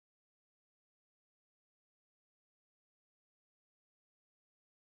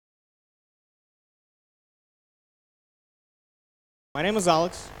My name is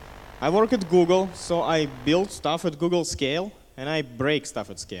Alex. I work at Google, so I build stuff at Google scale, and I break stuff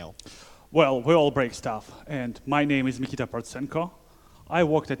at scale. Well, we all break stuff, and my name is Mikita Partsenko. I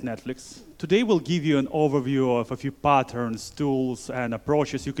worked at Netflix. Today we'll give you an overview of a few patterns, tools, and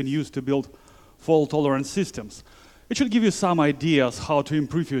approaches you can use to build fault-tolerant systems. It should give you some ideas how to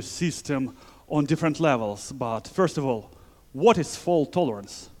improve your system on different levels. But first of all, what is fault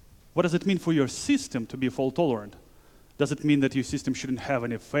tolerance? What does it mean for your system to be fault-tolerant? Does it mean that your system shouldn't have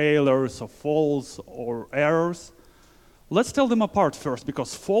any failures or faults or errors? Let's tell them apart first,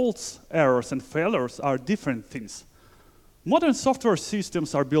 because faults, errors, and failures are different things. Modern software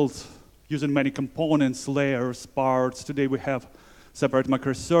systems are built using many components, layers, parts. Today we have separate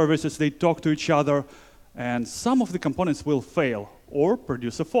microservices. They talk to each other, and some of the components will fail or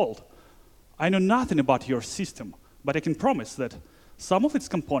produce a fault. I know nothing about your system, but I can promise that some of its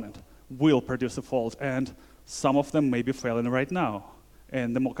components will produce a fault, and some of them may be failing right now.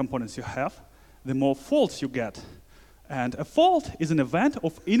 And the more components you have, the more faults you get. And a fault is an event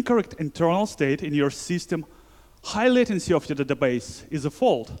of incorrect internal state in your system. High latency of your database is a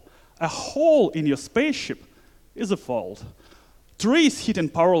fault. A hole in your spaceship is a fault. Trees hitting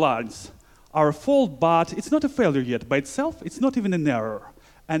power lines are a fault, but it's not a failure yet. By itself, it's not even an error.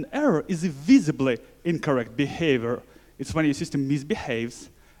 An error is a visibly incorrect behavior. It's when your system misbehaves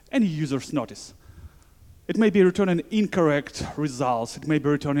and users notice. It may be returning incorrect results. It may be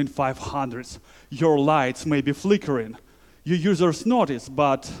returning 500s. Your lights may be flickering. Your users notice,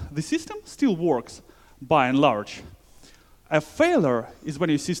 but the system still works by and large. A failure is when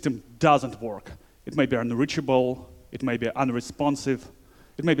your system doesn't work. It may be unreachable. It may be unresponsive.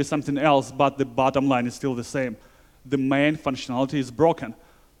 It may be something else, but the bottom line is still the same. The main functionality is broken.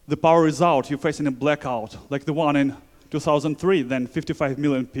 The power is out. You're facing a blackout, like the one in 2003, then 55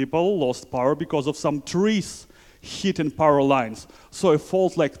 million people lost power because of some trees hitting power lines. So a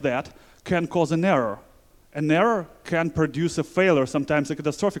fault like that can cause an error. An error can produce a failure, sometimes a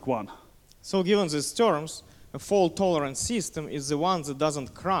catastrophic one. So given these terms, a fault-tolerant system is the one that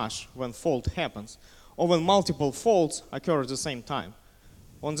doesn't crash when fault happens, or when multiple faults occur at the same time.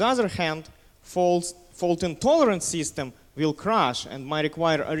 On the other hand, fault-intolerant system will crash and might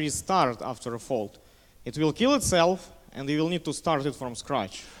require a restart after a fault. It will kill itself, and you will need to start it from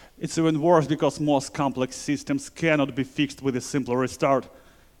scratch. It's even worse because most complex systems cannot be fixed with a simple restart.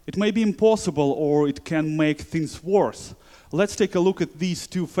 It may be impossible, or it can make things worse. Let's take a look at these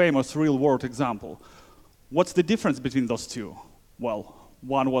two famous real-world examples. What's the difference between those two? Well,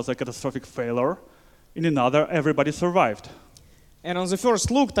 one was a catastrophic failure. In another, everybody survived. And on the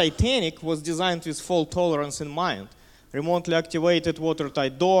first look, Titanic was designed with fault tolerance in mind. Remotely activated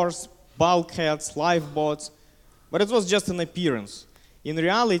watertight doors, bulkheads, lifeboats. But it was just an appearance. In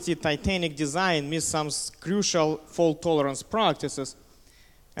reality, Titanic design missed some crucial fault tolerance practices,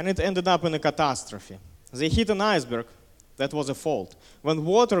 and it ended up in a catastrophe. They hit an iceberg. That was a fault. When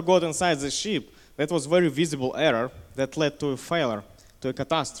water got inside the ship, that was very visible error that led to a failure, to a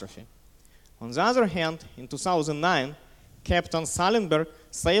catastrophe. On the other hand, in 2009, Captain Sullenberg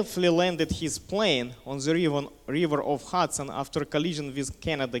safely landed his plane on the river of Hudson after a collision with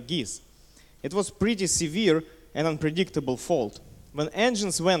Canada geese. It was pretty severe and unpredictable fault. When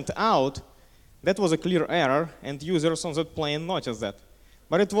engines went out, that was a clear error, and users on that plane noticed that.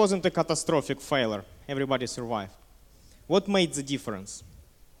 But it wasn't a catastrophic failure. Everybody survived. What made the difference?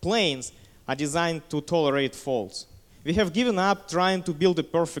 Planes are designed to tolerate faults. We have given up trying to build a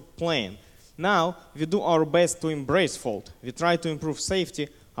perfect plane. Now, we do our best to embrace fault. We try to improve safety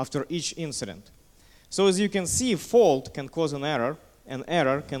after each incident. So as you can see, fault can cause an error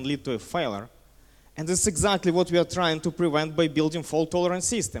can lead to a failure. And this is exactly what we are trying to prevent by building fault-tolerant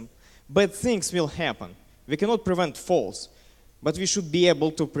system. Bad things will happen. We cannot prevent faults, but we should be able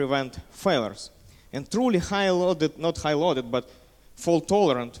to prevent failures. And truly high-loaded, not high-loaded, but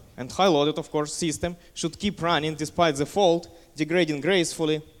fault-tolerant and high-loaded, of course, system should keep running despite the fault, degrading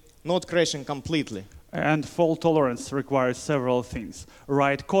gracefully, not crashing completely. And fault tolerance requires several things.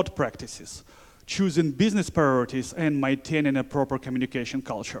 Right code practices, choosing business priorities, and maintaining a proper communication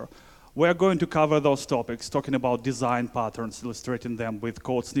culture. We're going to cover those topics, talking about design patterns, illustrating them with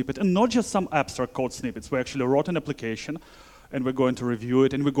code snippet, and not just some abstract code snippets. We actually wrote an application, and we're going to review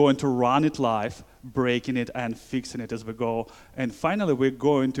it, and we're going to run it live, breaking it and fixing it as we go. And finally, we're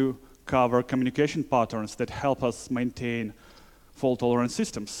going to cover communication patterns that help us maintain fault-tolerant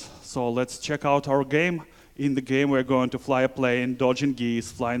systems. So let's check out our game. In the game, we're going to fly a plane, dodging geese,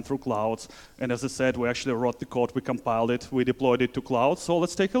 flying through clouds. And as I said, we actually wrote the code, we compiled it, we deployed it to cloud. So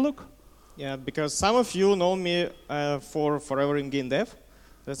let's take a look. Yeah, because some of you know me for forever in game dev.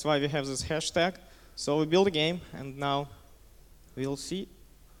 That's why we have this hashtag. So we build a game, and now we'll see.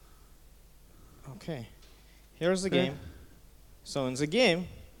 Okay, here's the game. So in the game,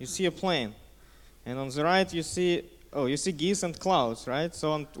 you see a plane. And on the right, you see geese and clouds, right?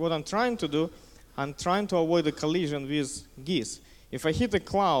 So what I'm trying to do, I'm trying to avoid a collision with geese. If I hit a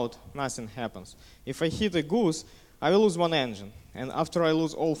cloud, nothing happens. If I hit a goose, I will lose one engine. And after I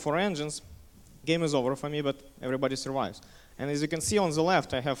lose all 4 engines, game is over for me, but everybody survives. And as you can see on the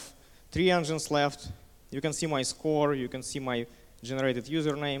left, I have 3 engines left. You can see my score, you can see my generated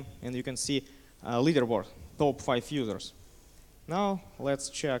username, and you can see leaderboard, top 5 users. Now let's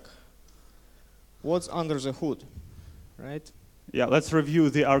check what's under the hood, right? Yeah, let's review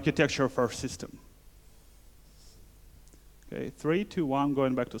the architecture of our system. Okay, 3, 2, 1,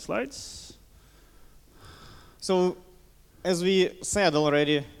 going back to slides. So as we said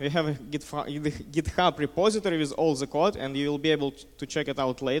already, we have a GitHub repository with all the code, and you will be able to check it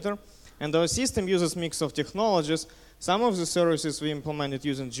out later. And our system uses a mix of technologies. Some of the services we implemented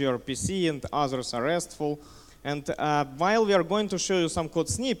using gRPC, and others are RESTful. And while we are going to show you some code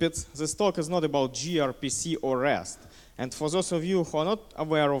snippets, this talk is not about gRPC or REST. And for those of you who are not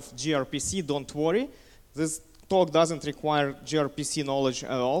aware of gRPC, don't worry. This talk doesn't require gRPC knowledge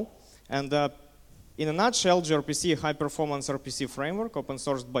at all. And in a nutshell, gRPC, high-performance RPC framework,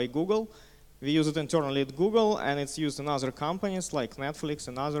 open-sourced by Google. We use it internally at Google, and it's used in other companies like Netflix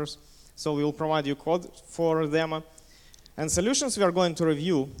and others. So we will provide you code for a demo. And solutions we are going to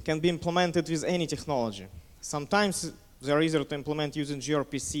review can be implemented with any technology. Sometimes they're easier to implement using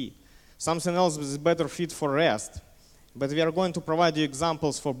gRPC. Something else is better fit for REST. But we are going to provide you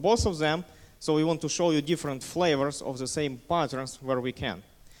examples for both of them, so we want to show you different flavors of the same patterns where we can.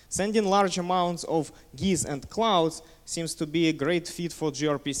 Sending large amounts of geese and clouds seems to be a great fit for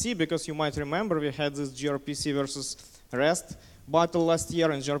gRPC, because you might remember we had this gRPC versus REST battle last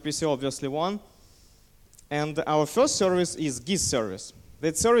year, and gRPC obviously won. And our first service is geese service.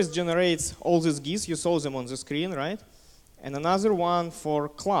 That service generates all these geese, you saw them on the screen, right? And another one for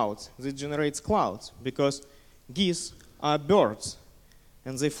clouds, that generates clouds, because geese are birds,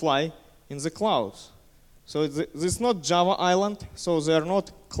 and they fly in the clouds. So this is not Java island, so they are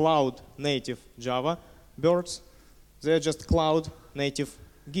not cloud native Java birds, they are just cloud native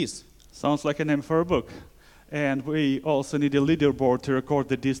geese. Sounds like a name for a book. And we also need a leaderboard to record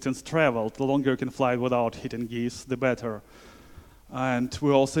the distance traveled. The longer you can fly without hitting geese, the better. And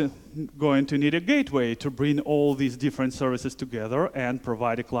we're also going to need a gateway to bring all these different services together and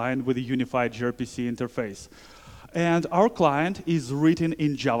provide a client with a unified gRPC interface. And our client is written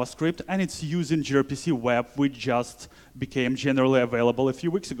in JavaScript, and it's using gRPC Web, which just became generally available a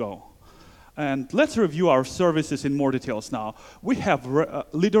few weeks ago. And let's review our services in more details now. We have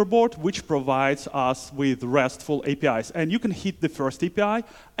Leaderboard, which provides us with RESTful APIs. And you can hit the first API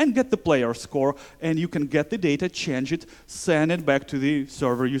and get the player score, and you can get the data, change it, send it back to the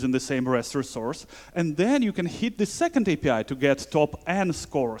server using the same REST resource. And then you can hit the second API to get top N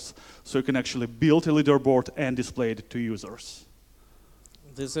scores. So you can actually build a leaderboard and display it to users.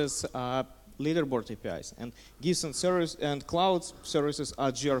 This is leaderboard APIs. And geese and service and clouds services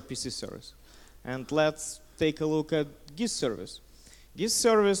are gRPC service. And let's take a look at geese service. Geese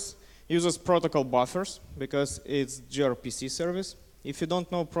service uses protocol buffers because it's gRPC service. If you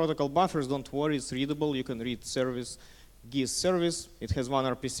don't know protocol buffers, don't worry, it's readable. You can read service, geese service. It has one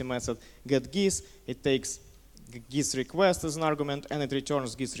RPC method, get geese. It takes geese request as an argument, and it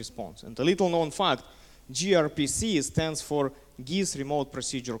returns geese response. And a little known fact, gRPC stands for geese remote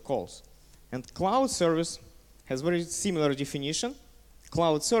procedure calls. And cloud service has very similar definition.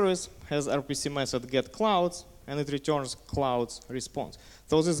 Cloud service has RPC method get clouds, and it returns clouds response.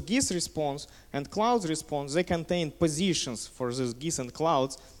 So this geese response and clouds response, they contain positions for these geese and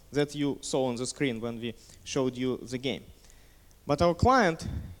clouds that you saw on the screen when we showed you the game. But our client,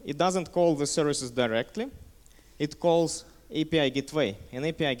 it doesn't call the services directly. It calls API gateway. An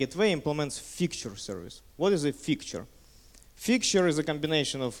API gateway implements fixture service. What is a fixture? Fixture is a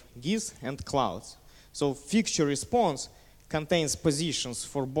combination of geese and clouds. So fixture response contains positions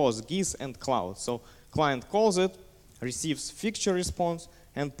for both geese and clouds. So client calls it, receives fixture response,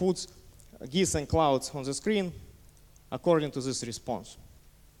 and puts geese and clouds on the screen according to this response.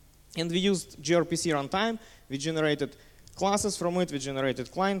 And we used gRPC runtime. We generated classes from it, we generated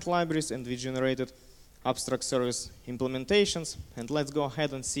client libraries, and we generated abstract service implementations. And let's go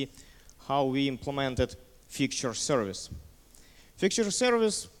ahead and see how we implemented fixture service. Fixture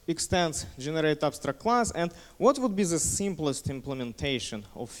service extends generate abstract class, and what would be the simplest implementation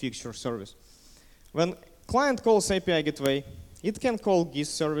of fixture service? When client calls API gateway, it can call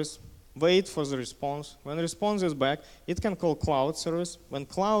geese service, wait for the response. When the response is back, it can call cloud service. When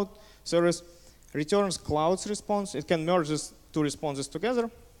cloud service returns cloud's response, it can merge this two responses together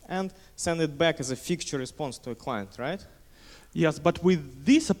and send it back as a fixture response to a client, right? Yes, but with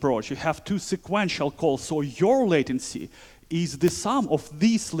this approach, you have two sequential calls, so your latency is the sum of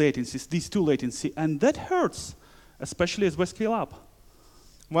these latencies, these two latency, and that hurts, especially as we scale up.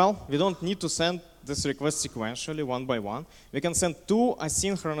 Well, we don't need to send this request sequentially, one by one. We can send two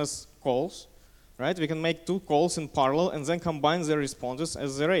asynchronous calls, right? We can make two calls in parallel and then combine their responses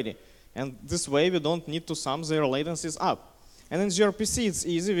as they're ready. And this way, we don't need to sum their latencies up. And in gRPC, it's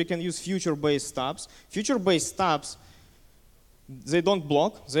easy. We can use future-based stubs. Future-based stubs, they don't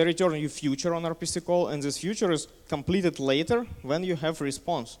block. They return you future on RPC call, and this future is completed later when you have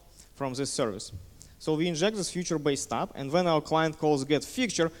response from this service. So we inject this future-based stub, and when our client calls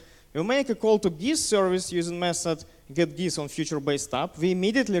getFixture, we make a call to GIS service using method getGIS on future-based stub. We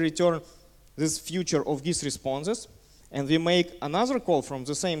immediately return this future of GIS responses, and we make another call from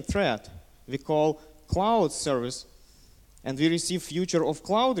the same thread. We call cloud service, and we receive future of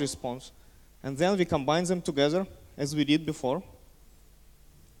cloud response, and then we combine them together as we did before.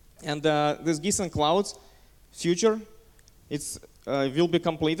 And this GIS and clouds future, will be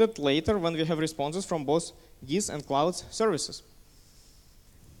completed later when we have responses from both GIS and clouds services.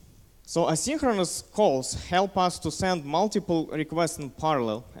 So asynchronous calls help us to send multiple requests in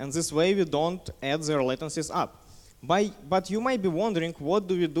parallel, and this way we don't add their latencies up. But you might be wondering, what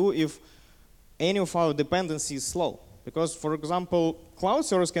do we do if any of our dependencies is slow? Because, for example, cloud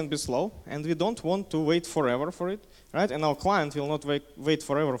service can be slow, and we don't want to wait forever for it, right? And our client will not wait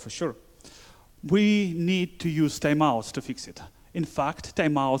forever for sure. We need to use timeouts to fix it. In fact,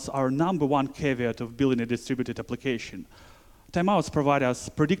 timeouts are #1 caveat of building a distributed application. Timeouts provide us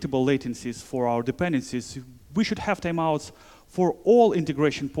predictable latencies for our dependencies. We should have timeouts for all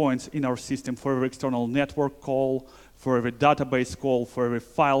integration points in our system, for every external network call, for every database call, for every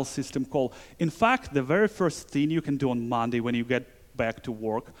file system call. In fact, the very first thing you can do on Monday when you get back to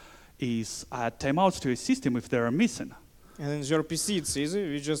work is add timeouts to your system if they are missing. And in gRPC, it's easy.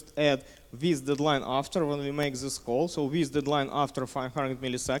 We just add with deadline after when we make this call. So with deadline after 500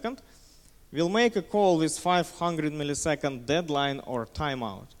 milliseconds. We'll make a call with 500 millisecond deadline or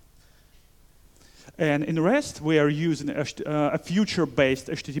timeout. And in REST, we are using a future-based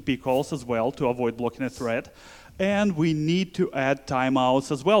HTTP calls as well to avoid blocking a thread. And we need to add timeouts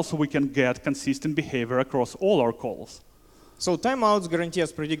as well so we can get consistent behavior across all our calls. So timeouts guarantee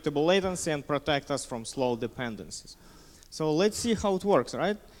us predictable latency and protect us from slow dependencies. So let's see how it works,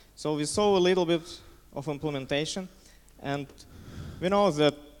 right? So we saw a little bit of implementation, and we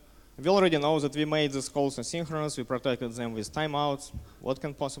already know that we made these calls asynchronous, we protected them with timeouts. What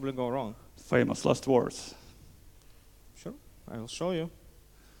can possibly go wrong? Famous last words. Sure, I will show you.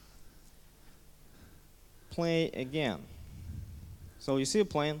 Play again. So you see a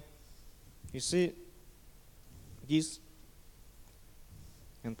plane, you see geese.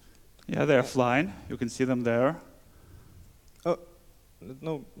 And yeah, they're flying. You can see them there. Oh,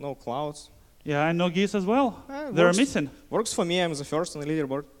 no clouds. Yeah, and no geese as well. They're missing. Works for me. I'm the first on the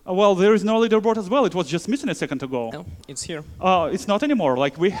leaderboard. Well, there is no leaderboard as well. It was just missing a second ago. No, it's here. It's not anymore.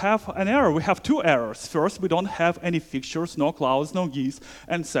 Like, we have an error. We have two errors. First, we don't have any fixtures, no clouds, no geese.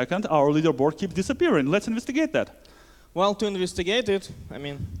 And second, our leaderboard keeps disappearing. Let's investigate that. Well, to investigate it, I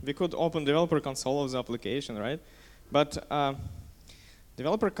mean, we could open developer console of the application, right? But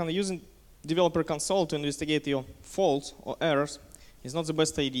developer can use developer console to investigate your faults or errors. It's not the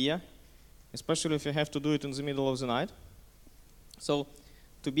best idea, especially if you have to do it in the middle of the night. So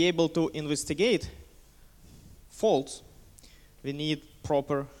to be able to investigate faults, we need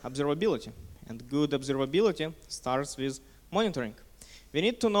proper observability. And good observability starts with monitoring. We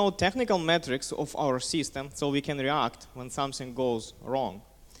need to know technical metrics of our system so we can react when something goes wrong.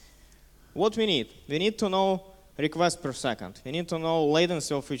 What we need? We need to know requests per second. We need to know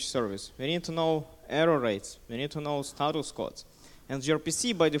latency of each service. We need to know error rates. We need to know status codes. And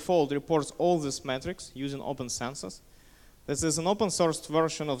gRPC by default reports all these metrics using open census. This is an open sourced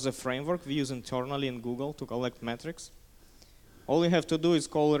version of the framework we use internally in Google to collect metrics. All you have to do is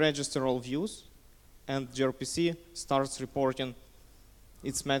call register all views, and gRPC starts reporting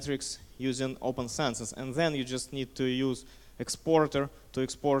its metrics using open census. And then you just need to use exporter to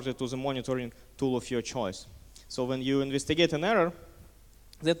export it to the monitoring tool of your choice. So when you investigate an error,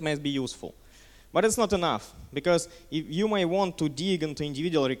 that may be useful. But it's not enough, because if you may want to dig into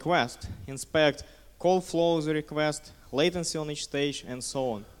individual requests, inspect call flow of the request, latency on each stage, and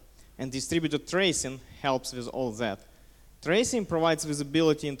so on. And distributed tracing helps with all that. Tracing provides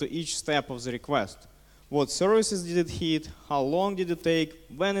visibility into each step of the request. What services did it hit, how long did it take,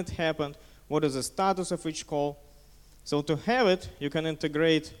 when it happened, what is the status of each call. So to have it, you can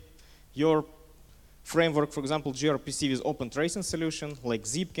integrate your framework, for example, gRPC with open tracing solution, like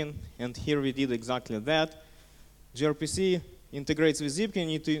Zipkin, and here we did exactly that. gRPC integrates with Zipkin. You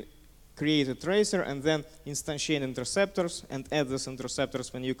need to create a tracer and then instantiate interceptors and add these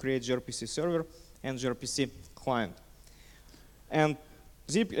interceptors when you create gRPC server and gRPC client. And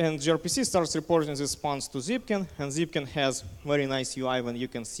gRPC starts reporting the response to Zipkin, and Zipkin has very nice UI when you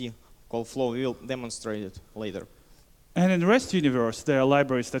can see call flow. We will demonstrate it later. And in the REST universe, there are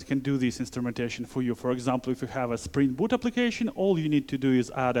libraries that can do this instrumentation for you. For example, if you have a Spring Boot application, all you need to do is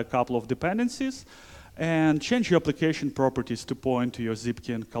add a couple of dependencies and change your application properties to point to your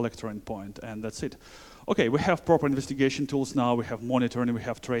Zipkin collector endpoint, and that's it. Okay, we have proper investigation tools now, we have monitoring, we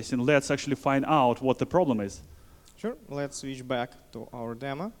have tracing. Let's actually find out what the problem is. Sure, let's switch back to our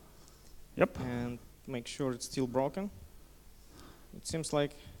demo. Yep. And make sure it's still broken. It seems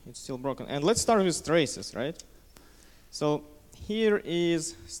like it's still broken. And let's start with traces, right? So here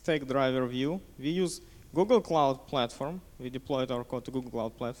is stack driver view. We use Google Cloud Platform. We deployed our code to Google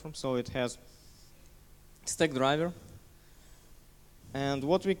Cloud Platform, so it has stack driver. And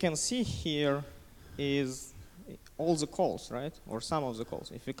what we can see here is all the calls, right? Or some of the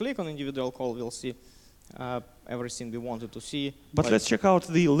calls. If we click on individual call, we'll see everything we wanted to see. But let's check out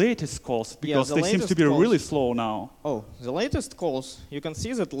the latest calls, because they seem to be really slow now. Oh, the latest calls, you can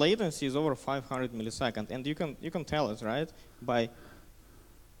see that latency is over 500 milliseconds, and you can tell it, right, by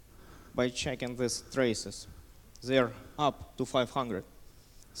checking these traces. They're up to 500.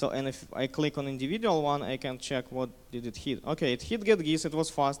 So, and if I click on individual one, I can check what did it hit. Okay, it hit getGIS, it was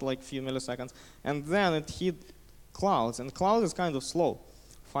fast, like few milliseconds, and then it hit clouds, and cloud is kind of slow.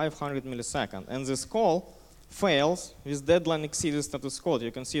 500 milliseconds. And this call fails with deadline exceeded status code.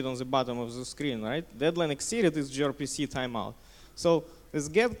 You can see it on the bottom of the screen, right? Deadline exceeded is gRPC timeout. So this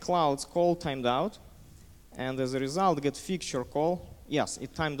get clouds call timed out, and as a result, get fixture call, yes,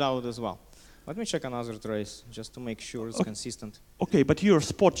 it timed out as well. Let me check another trace just to make sure it's consistent. Okay, but you're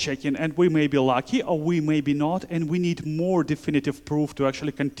spot checking, and we may be lucky or we may be not, and we need more definitive proof to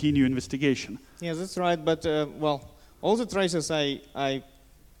actually continue investigation. Yeah, that's right, but well, all the traces I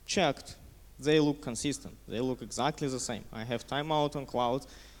checked, they look consistent. They look exactly the same. I have timeout on cloud,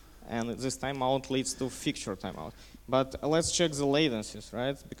 and this timeout leads to fixture timeout. But let's check the latencies,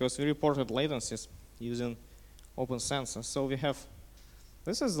 right? Because we reported latencies using OpenSensor. So we have,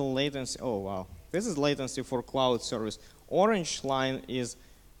 this is the latency, oh wow. This is latency for cloud service. Orange line is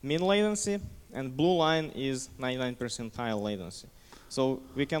mean latency, and blue line is 99th percentile latency. So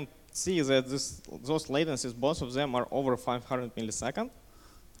we can see that those latencies, both of them are over 500 milliseconds.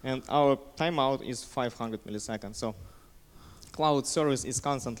 And our timeout is 500 milliseconds. So cloud service is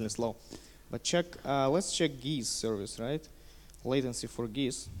constantly slow. But let's check GIS service, right? Latency for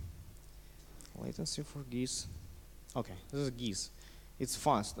GIS. Latency for GIS. Okay, this is GIS. It's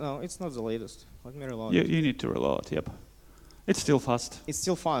fast. No, it's not the latest. Let me reload it. You need to reload, yep. It's still fast. It's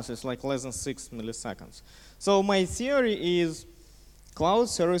still fast. It's like less than 6 milliseconds. So my theory is cloud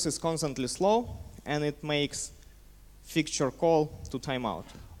service is constantly slow, and it makes fixture call to timeout.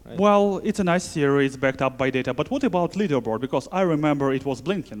 Right? Well, it's a nice theory, it's backed up by data, but what about leaderboard? Because I remember it was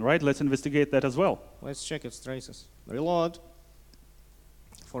blinking, right? Let's investigate that as well. Let's check its traces. Reload.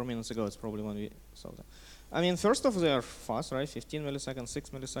 4 minutes ago, it's probably when we saw that. I mean, first off, they are fast, right? 15 milliseconds,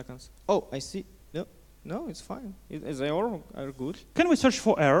 6 milliseconds. Oh, I see. No, it's fine. They are good. Can we search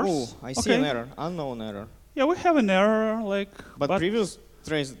for errors? Oh, I see an error, unknown error. Yeah, we have an error, But previous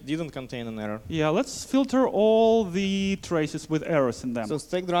trace didn't contain an error. Yeah, let's filter all the traces with errors in them. So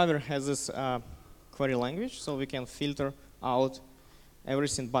stack driver has this query language, so we can filter out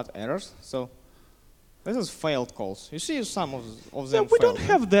everything but errors. So this is failed calls. You see some of them we failed. don't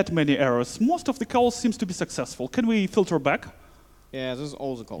have that many errors. Most of the calls seems to be successful. Can we filter back? Yeah, this is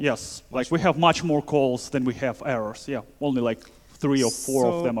all the calls. Yes, we have much more calls than we have errors. Yeah, only like 3 or 4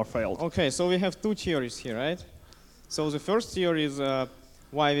 of them are failed. Okay, so we have 2 theories here, right? So the first theory is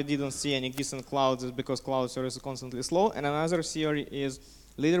why we didn't see any GIS in clouds is because cloud service is constantly slow. And another theory is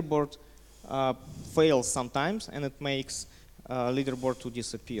leaderboard fails sometimes, and it makes leaderboard to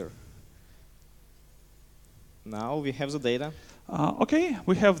disappear. Now we have the data. Okay,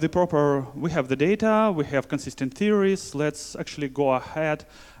 we have the data, we have consistent theories. Let's actually go ahead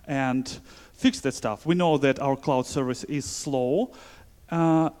and fix that stuff. We know that our cloud service is slow.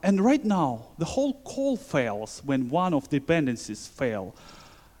 And right now, the whole call fails when one of the dependencies fail.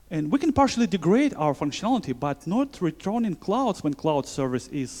 And we can partially degrade our functionality, but not returning clouds when cloud service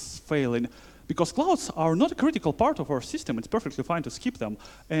is failing. Because clouds are not a critical part of our system. It's perfectly fine to skip them.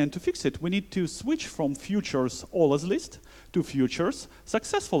 And to fix it, we need to switch from futures all as list to futures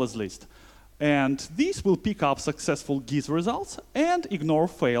successful as list. And these will pick up successful GIS results and ignore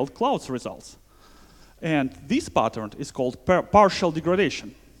failed clouds results. And this pattern is called partial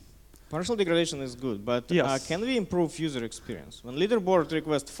degradation. Partial degradation is good, but Yes. can we improve user experience? When leaderboard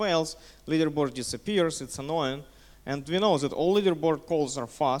request fails, leaderboard disappears, it's annoying, and we know that all leaderboard calls are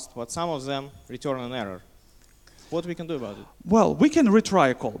fast, but some of them return an error. What we can do about it? Well, we can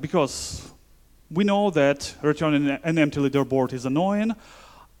retry a call because we know that returning an empty leaderboard is annoying,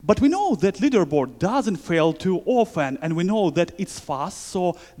 but we know that leaderboard doesn't fail too often, and we know that it's fast,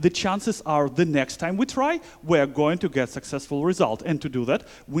 so the chances are the next time we try, we're going to get successful result. And to do that,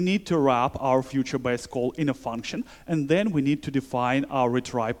 we need to wrap our future-based call in a function, and then we need to define our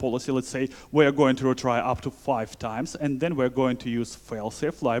retry policy. Let's say we're going to retry up to 5 times, and then we're going to use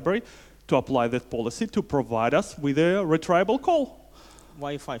failsafe library to apply that policy to provide us with a retryable call.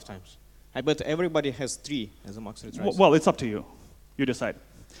 Why 5 times? I bet everybody has 3 as a max retries. Well, it's up to you. You decide.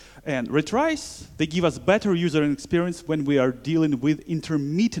 And retries, they give us better user experience when we are dealing with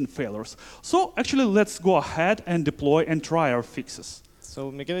intermittent failures. So actually, let's go ahead and deploy and try our fixes. So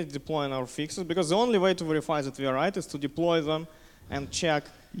we can deploy our fixes, because the only way to verify that we are right is to deploy them and check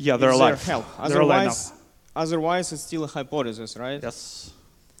Yeah, if they're they alive. help. They're alive now. Otherwise, it's still a hypothesis, right? Yes.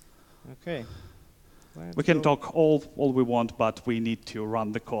 Okay. We can talk all we want, but we need to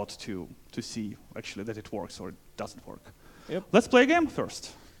run the code to see actually that it works or it doesn't work. Yep. Let's play a game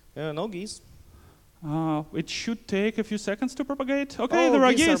first. No geese. It should take a few seconds to propagate. Okay, Oh, there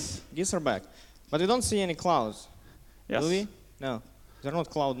are geese. geese. Geese are back. But we don't see any clouds. Yes. Do we? No. They're not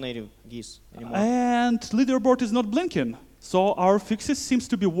cloud native geese anymore. And leaderboard is not blinking. So our fixes seems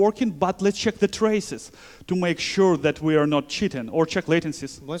to be working, but let's check the traces to make sure that we are not cheating, or check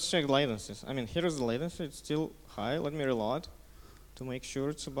latencies. Let's check latencies. I mean, here is the latency. It's still high. Let me reload to make sure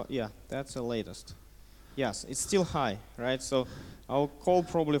it's about, yeah, that's the latest. Yes, it's still high, right? So our call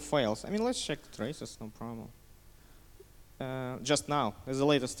probably fails. I mean, let's check traces, no problem. Just now, is the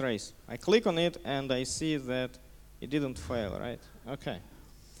latest trace. I click on it and I see that it didn't fail, right? Okay.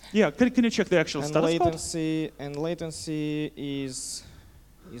 Yeah, can you check the actual And status code? latency is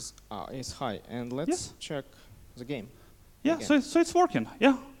high. And let's Yes. check the game. Yeah, again. so it's working.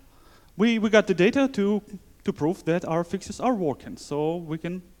 Yeah, we got the data to prove that our fixes are working. So we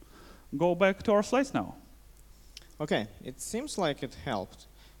can go back to our slides now. Okay, it seems like it helped,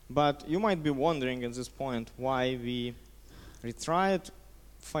 but you might be wondering at this point why we retried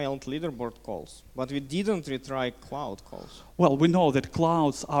failed leaderboard calls, but we didn't retry cloud calls. Well, we know that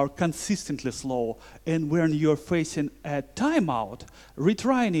clouds are consistently slow, and when you're facing a timeout,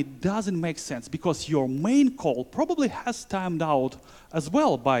 retrying it doesn't make sense because your main call probably has timed out as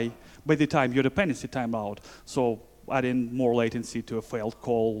well by the time your dependency timed out. So adding more latency to a failed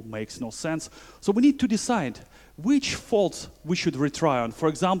call makes no sense. So we need to decide which faults we should retry on. For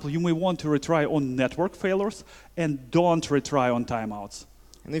example, you may want to retry on network failures and don't retry on timeouts.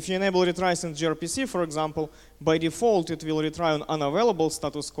 And if you enable retries in gRPC, for example, by default it will retry on unavailable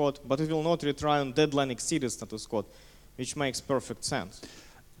status code, but it will not retry on deadline exceeded status code, which makes perfect sense.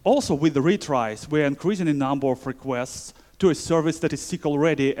 Also, with the retries, we're increasing the number of requests to a service that is sick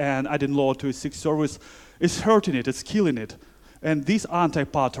already, and adding load to a sick service is hurting it, it's killing it. And this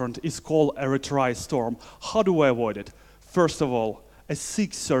anti-pattern is called a retry storm. How do I avoid it? First of all, a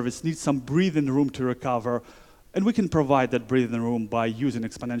sick service needs some breathing room to recover, and we can provide that breathing room by using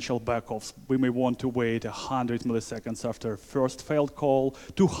exponential backoffs. We may want to wait 100 milliseconds after first failed call,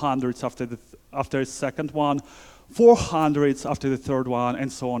 200 after a second one, 400 after the third one,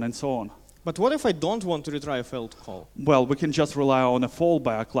 and so on and so on. But what if I don't want to retry a failed call? Well, we can just rely on a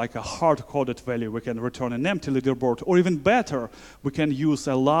fallback, like a hard-coded value. We can return an empty leaderboard, or even better, we can use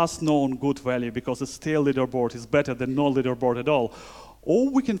a last known good value because a stale leaderboard is better than no leaderboard at all.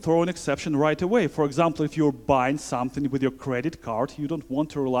 Or we can throw an exception right away. For example, if you're buying something with your credit card, you don't want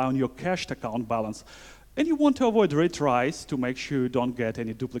to rely on your cached account balance. And you want to avoid retries to make sure you don't get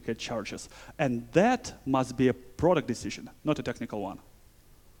any duplicate charges. And that must be a product decision, not a technical one.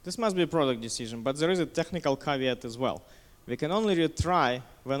 This must be a product decision, but there is a technical caveat as well. We can only retry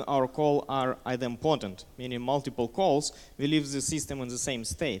when our calls are idempotent, meaning multiple calls, we leave the system in the same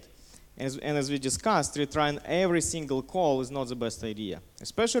state. And as we discussed, retrying every single call is not the best idea,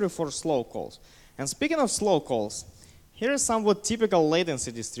 especially for slow calls. And speaking of slow calls, here is somewhat typical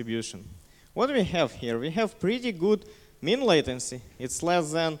latency distribution. What do we have here? We have pretty good mean latency. It's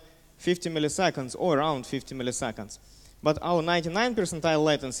less than 50 milliseconds or around 50 milliseconds. But our 99th percentile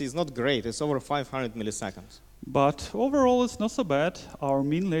latency is not great. It's over 500 milliseconds. But overall, it's not so bad. Our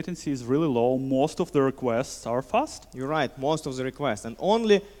mean latency is really low. Most of the requests are fast. You're right, most of the requests. And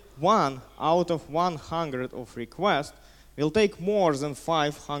only 1 out of 100 of requests will take more than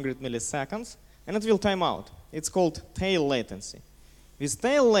 500 milliseconds, and it will time out. It's called tail latency. With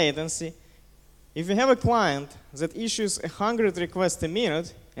tail latency, If we have a client that issues 100 requests a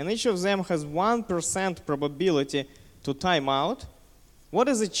minute, and each of them has 1% probability to time out, what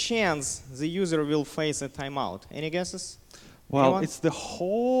is the chance the user will face a timeout? Any guesses? Well, Anyone? it's the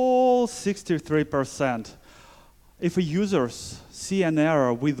whole 63%. If a users see an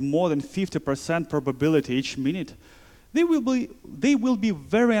error with more than 50% probability each minute, they will be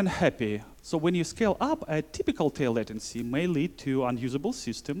very unhappy. So when you scale up, a typical tail latency may lead to unusable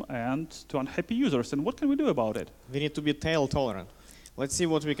system and to unhappy users. And what can we do about it? We need to be tail tolerant. Let's see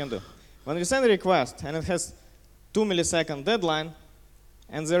what we can do. When we send a request and it has 2 millisecond deadline,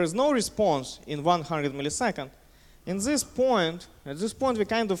 and there is no response in 100 milliseconds, at this point we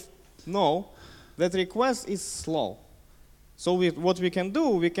kind of know that request is slow. So what we can do,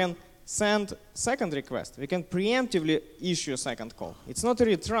 we can send second request. We can preemptively issue a second call. It's not a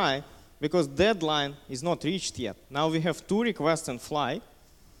retry because deadline is not reached yet. Now we have 2 requests on fly,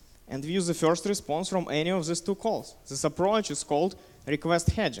 and we use the first response from any of these 2 calls. This approach is called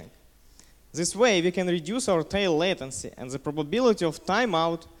request hedging. This way, we can reduce our tail latency, and the probability of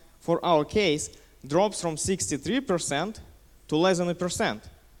timeout for our case drops from 63% to less than 1%.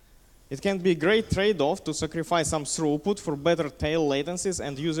 It can be a great trade-off to sacrifice some throughput for better tail latencies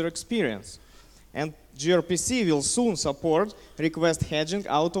and user experience. And gRPC will soon support request hedging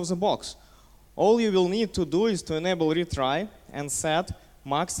out of the box. All you will need to do is to enable retry and set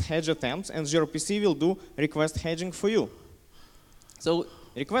max hedge attempts, and gRPC will do request hedging for you. So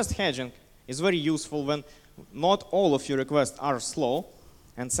request hedging is very useful when not all of your requests are slow,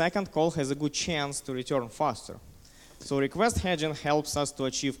 and second call has a good chance to return faster. So request hedging helps us to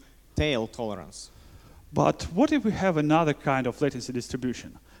achieve tail tolerance. But what if we have another kind of latency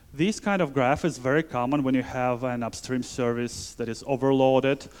distribution? This kind of graph is very common when you have an upstream service that is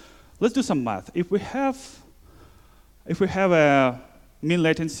overloaded. Let's do some math. If we have a mean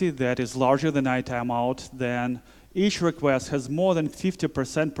latency that is larger than I timeout, then each request has more than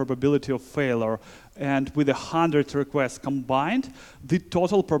 50% probability of failure. And with 100 requests combined, the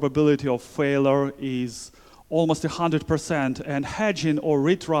total probability of failure is almost 100%. And hedging or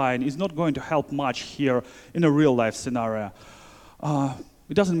retrying is not going to help much here in a real-life scenario.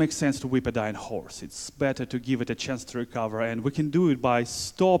 It doesn't make sense to whip a dying horse. It's better to give it a chance to recover, and we can do it by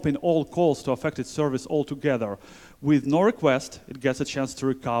stopping all calls to affected service altogether. With no request, it gets a chance to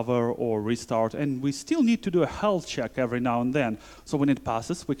recover or restart, and we still need to do a health check every now and then. So when it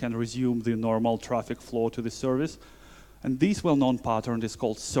passes, we can resume the normal traffic flow to the service. And this well-known pattern is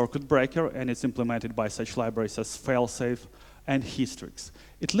called circuit breaker, and it's implemented by such libraries as failsafe and Hystrix.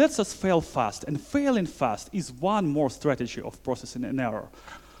 It lets us fail fast, and failing fast is one more strategy of processing an error.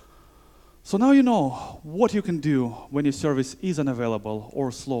 So now you know what you can do when your service is unavailable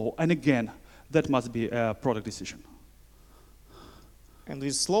or slow, and again, that must be a product decision. And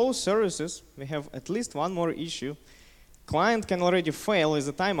with slow services, we have at least one more issue. Client can already fail with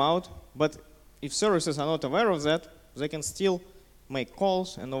a timeout, but if services are not aware of that, they can still make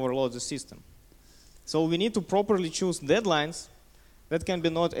calls and overload the system. So we need to properly choose deadlines that can be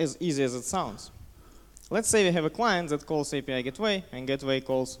not as easy as it sounds. Let's say we have a client that calls API gateway, and gateway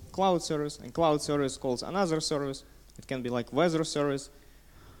calls cloud service, and cloud service calls another service. It can be like weather service.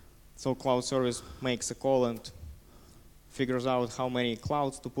 So cloud service makes a call and figures out how many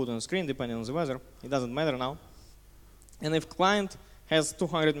clouds to put on the screen depending on the weather. It doesn't matter now. And if client has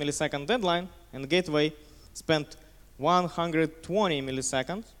 200 millisecond deadline, and gateway spent 120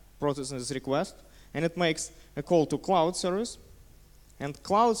 milliseconds processing this request, and it makes a call to cloud service, and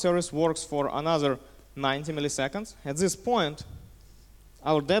cloud service works for another 90 milliseconds. At this point,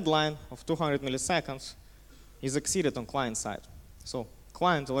 our deadline of 200 milliseconds is exceeded on client side. So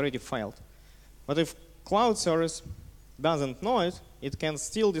client already failed. But if cloud service doesn't know it, it can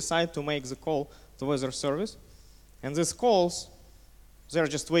still decide to make the call to weather service. And these calls, they're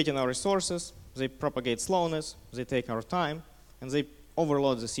just waiting our resources, they propagate slowness, they take our time, and they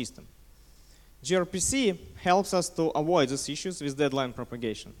overload the system. gRPC helps us to avoid these issues with deadline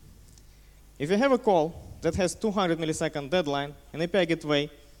propagation. If you have a call that has 200 millisecond deadline, an API gateway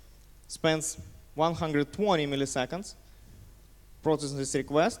spends 120 milliseconds processing this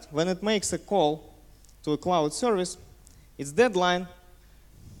request. When it makes a call to a cloud service, its deadline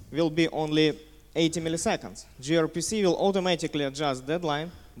will be only 80 milliseconds. gRPC will automatically adjust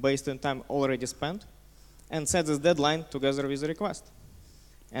deadline based on time already spent and set this deadline together with the request.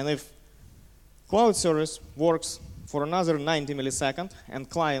 And if cloud service works for another 90 milliseconds and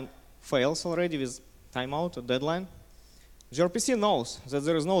client fails already with timeout or deadline, gRPC knows that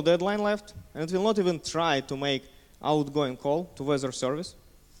there is no deadline left, and it will not even try to make outgoing call to weather service.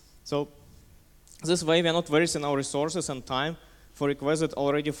 So this way we are not wasting our resources and time for requests that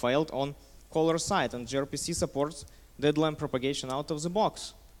already failed on caller side, and gRPC supports deadline propagation out of the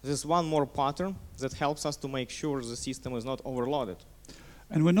box. This is one more pattern that helps us to make sure the system is not overloaded.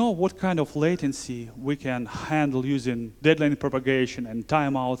 And we know what kind of latency we can handle using deadline propagation and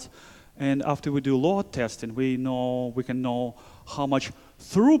timeouts. And after we do load testing, we can know how much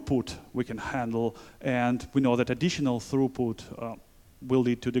throughput we can handle, and we know that additional throughput will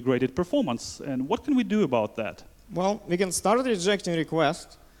lead to degraded performance. And what can we do about that? Well, we can start rejecting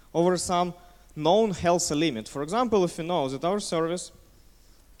requests over some known healthy limit. For example, if we know that our service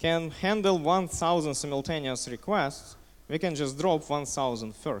can handle 1,000 simultaneous requests, we can just drop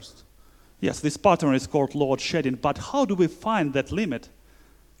 1,000 first. Yes, this pattern is called load shedding, but how do we find that limit?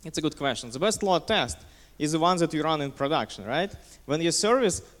 It's a good question. The best load test is the one that you run in production, right? When your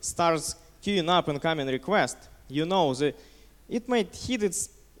service starts queuing up incoming requests, you know that it might hit its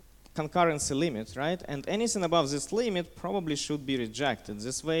concurrency limit, right? And anything above this limit probably should be rejected.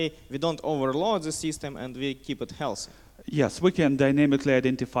 This way, we don't overload the system and we keep it healthy. Yes, we can dynamically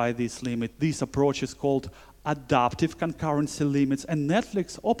identify this limit. This approach is called adaptive concurrency limits, and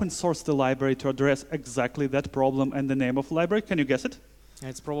Netflix open sourced the library to address exactly that problem. And the name of the library, can you guess it?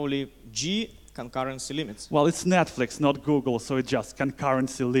 It's probably G concurrency limits. Well, it's Netflix, not Google, so it's just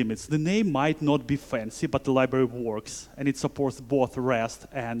concurrency limits. The name might not be fancy, but the library works, and it supports both REST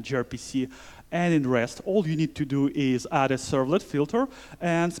and gRPC. And in REST, all you need to do is add a servlet filter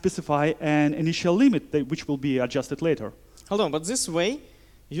and specify an initial limit, which will be adjusted later. Hold on, but this way,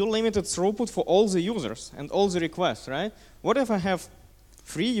 you limited throughput for all the users and all the requests, right? What if I have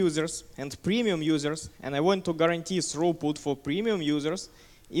free users and premium users, and I want to guarantee throughput for premium users,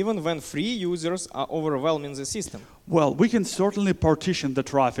 even when free users are overwhelming the system? Well, we can certainly partition the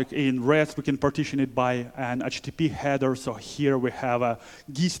traffic. In REST, we can partition it by an HTTP header. So here we have a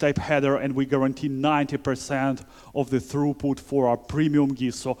GIS type header, and we guarantee 90% of the throughput for our premium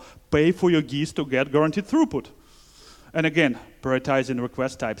GIS. So pay for your GIS to get guaranteed throughput. And again, prioritizing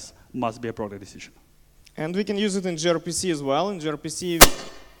request types must be a product decision. And we can use it in gRPC as well. In gRPC,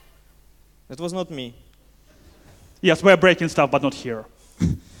 that was not me. Yes, we're breaking stuff, but not here.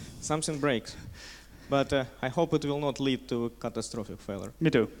 Something breaks. But I hope it will not lead to a catastrophic failure. Me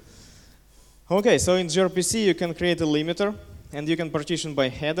too. OK, so in gRPC, you can create a limiter, and you can partition by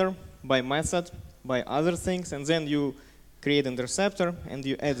header, by method, by other things, and then you create interceptor, and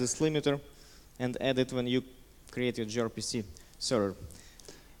you add this limiter, and add it when you create your gRPC server.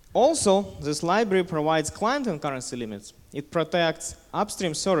 Also, this library provides client concurrency limits. It protects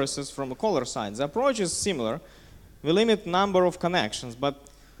upstream services from a caller side. The approach is similar. We limit number of connections, but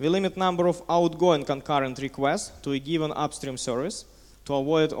we limit number of outgoing concurrent requests to a given upstream service to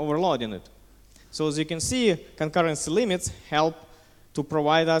avoid overloading it. So as you can see, concurrency limits help to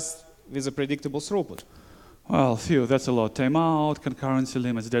provide us with a predictable throughput. Well, phew, that's a lot. Timeout, concurrency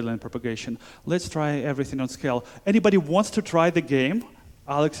limits, deadline propagation. Let's try everything on scale. Anybody wants to try the game?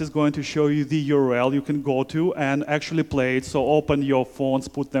 Alex is going to show you the URL you can go to and actually play it. So open your phones,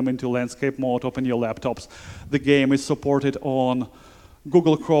 put them into landscape mode, open your laptops. The game is supported on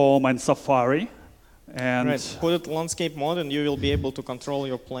Google Chrome and Safari. And right, put it landscape mode and you will be able to control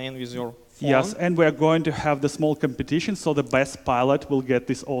your plane with your phone. Yes, and we're going to have the small competition, so the best pilot will get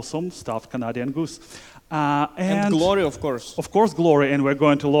this awesome stuffed Canadian goose. And Glory, of course. Of course, Glory, and we're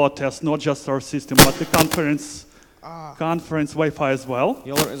going to load test not just our system, but the conference Wi-Fi as well.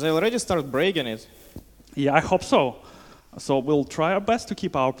 They already started breaking it. Yeah, I hope so. So we'll try our best to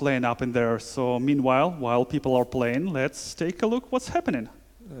keep our plane up in there. So meanwhile, while people are playing, let's take a look what's happening.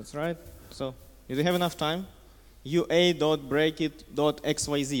 That's right. So do you have enough time?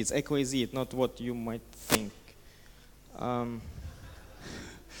 ua.breakit.xyz. It's XYZ, not what you might think.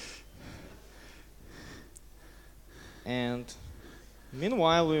 And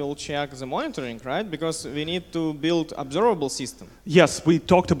meanwhile, we will check the monitoring, right? Because we need to build observable system. Yes, we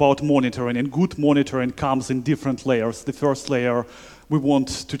talked about monitoring, and good monitoring comes in different layers. The first layer we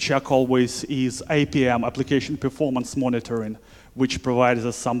want to check always is APM, application performance monitoring, which provides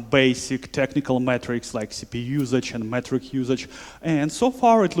us some basic technical metrics like CPU usage and metric usage. And so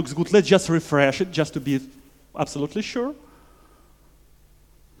far, it looks good. Let's just refresh it just to be absolutely sure.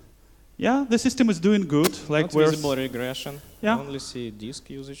 Yeah, the system is doing good. Like not visible regression. Yeah. I only see disk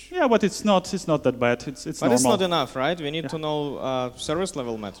usage. Yeah, but it's not that bad. It's but normal. It's not enough, right? We need to know service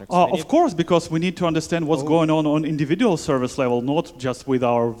level metrics. Of course, because we need to understand what's going on individual service level, not just with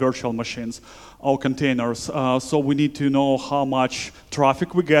our virtual machines, our containers. So we need to know how much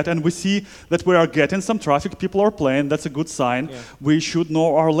traffic we get, and we see that we are getting some traffic. People are playing. That's a good sign. Yeah. We should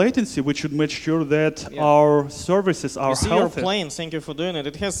know our latency. We should make sure that our services are healthy. You see your plane. Thank you for doing it.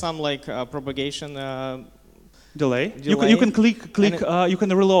 It has some like propagation Delay. Delay. You can click. And You can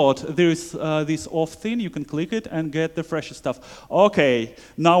reload. There is this off thing. You can click it and get the freshest stuff. Okay,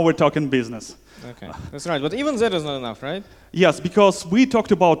 now we're talking business. Okay, that's right. But even that is not enough, right? Yes, because we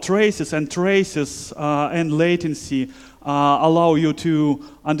talked about traces, and latency allow you to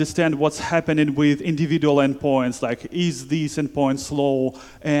understand what's happening with individual endpoints, like is this endpoint slow,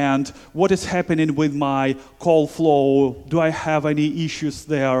 and what is happening with my call flow, do I have any issues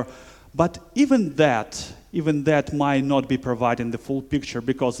there? But even that might not be providing the full picture,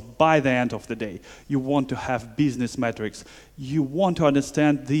 because by the end of the day, you want to have business metrics. You want to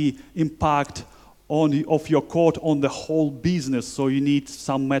understand the impact of your code on the whole business, so you need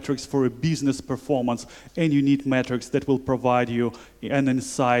some metrics for a business performance, and you need metrics that will provide you an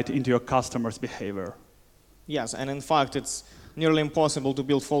insight into your customers' behavior. Yes, and in fact, it's nearly impossible to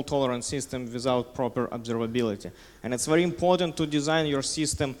build fault-tolerant system without proper observability. And it's very important to design your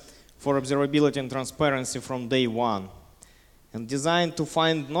system for observability and transparency from day one. And design to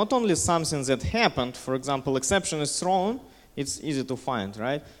find not only something that happened, for example, exception is thrown, it's easy to find,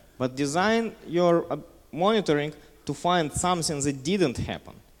 right? But design your monitoring to find something that didn't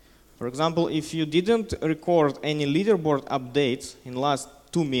happen. For example, if you didn't record any leaderboard updates in the last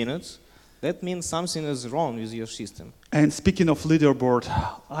 2 minutes, that means something is wrong with your system. And speaking of leaderboard,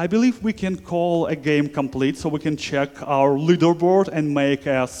 I believe we can call a game complete, so we can check our leaderboard and make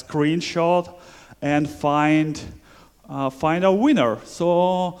a screenshot and find our winner.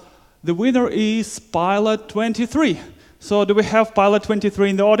 So the winner is Pilot 23. So do we have Pilot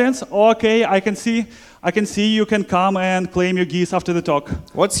 23 in the audience? Okay, I can see you can come and claim your geese after the talk.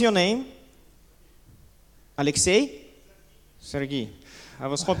 What's your name? Alexei? Sergey. I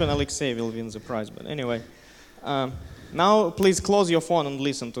was hoping Alexei will win the prize, but anyway. Now please close your phone and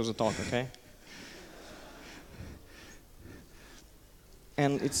listen to the talk, okay?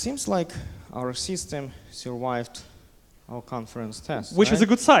 And it seems like our system survived our conference test. Which is a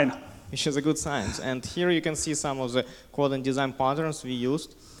good sign. Which is a good sign. And here you can see some of the code and design patterns we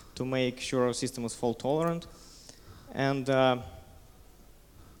used to make sure our system is fault tolerant. And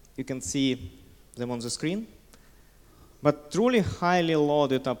you can see them on the screen. But truly highly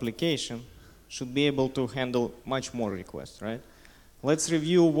loaded application should be able to handle much more requests, right? Let's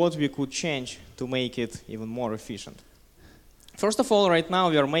review what we could change to make it even more efficient. First of all, right now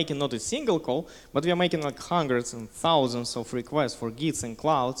we are making not a single call, but we are making like hundreds and thousands of requests for Gits and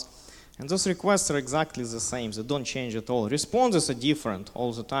clouds. And those requests are exactly the same. They don't change at all. Responses are different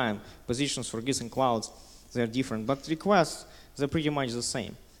all the time. Positions for Gits and clouds, they're different. But requests, they're pretty much the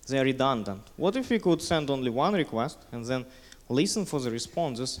same. They're redundant. What if we could send only one request and then listen for the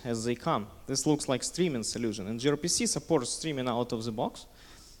responses as they come? This looks like streaming solution. And gRPC supports streaming out of the box.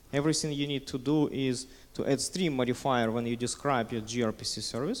 Everything you need to do is to add stream modifier when you describe your gRPC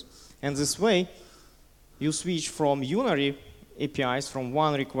service. And this way, you switch from unary APIs from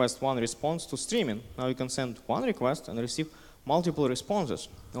one request, one response to streaming. Now you can send one request and receive multiple responses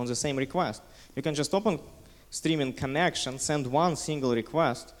on the same request. You can just open streaming connection, send one single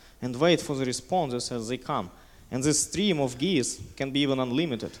request, and wait for the responses as they come. And this stream of GIS can be even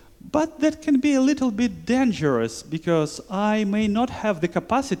unlimited. But that can be a little bit dangerous, because I may not have the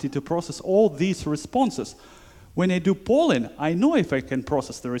capacity to process all these responses. When I do polling, I know if I can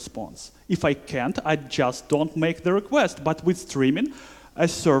process the response. If I can't, I just don't make the request. But with streaming, a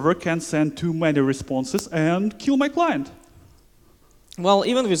server can send too many responses and kill my client. Well,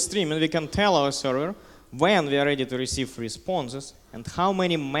 even with streaming, we can tell our server when we are ready to receive responses and how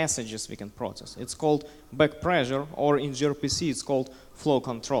many messages we can process. It's called back pressure, or in gRPC it's called flow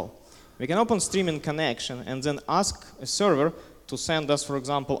control. We can open streaming connection and then ask a server to send us, for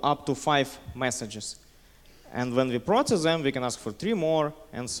example, up to 5 messages. And when we process them, we can ask for 3 more,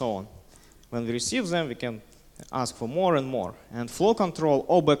 and so on. When we receive them, we can ask for more and more. And flow control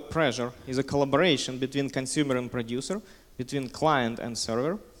or back pressure is a collaboration between consumer and producer, between client and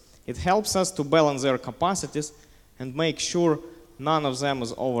server. It helps us to balance their capacities and make sure none of them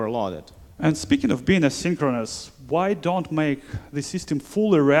is overloaded. And speaking of being asynchronous, why don't make the system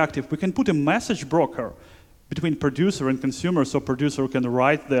fully reactive? We can put a message broker between producer and consumer, so producer can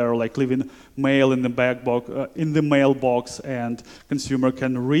write there, like leaving mail in the mailbox, and consumer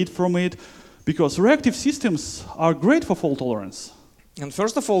can read from it, because reactive systems are great for fault tolerance. And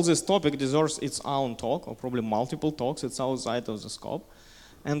first of all, this topic deserves its own talk, or probably multiple talks. It's outside of the scope.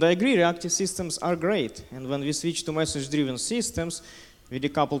 And I agree, reactive systems are great. And when we switch to message-driven systems, we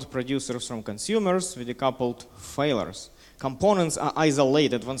decoupled producers from consumers, we decoupled failures. Components are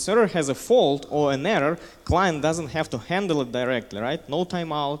isolated. When server has a fault or an error, client doesn't have to handle it directly, right? No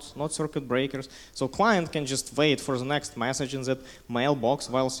timeouts, no circuit breakers. So client can just wait for the next message in that mailbox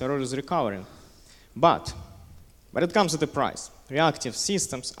while server is recovering. But But it comes at a price. Reactive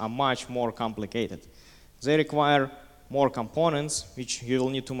systems are much more complicated. They require more components, which you will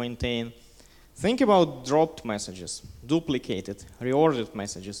need to maintain. Think about dropped messages, duplicated, reordered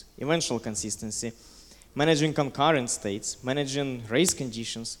messages, eventual consistency, managing concurrent states, managing race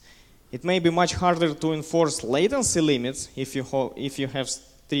conditions. It may be much harder to enforce latency limits if you have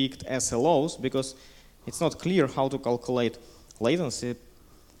strict SLOs, because it's not clear how to calculate latency.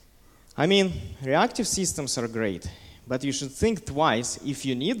 I mean, reactive systems are great, but you should think twice if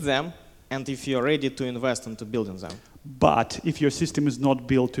you need them and if you're ready to invest into building them. But if your system is not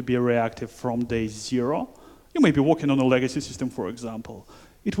built to be reactive from day zero, you may be working on a legacy system, for example.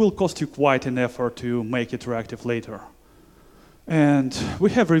 It will cost you quite an effort to make it reactive later. And we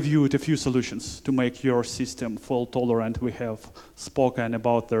have reviewed a few solutions to make your system fault-tolerant. We have spoken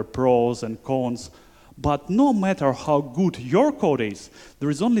about their pros and cons. But no matter how good your code is, there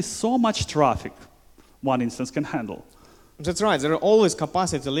is only so much traffic one instance can handle. That's right, there are always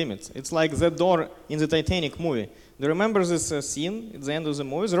capacity limits. It's like the door in the Titanic movie. Do you remember this scene at the end of the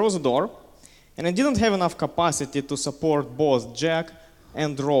movie? There was a door, and it didn't have enough capacity to support both Jack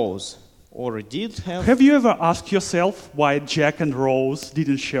and Rose. Or it did have... Have you ever asked yourself why Jack and Rose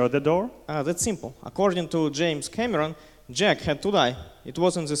didn't share the door? That's simple. According to James Cameron, Jack had to die. It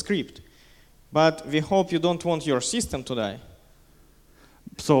was in the script. But we hope you don't want your system to die.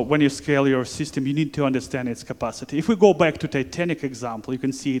 So when you scale your system, you need to understand its capacity. If we go back to Titanic example, you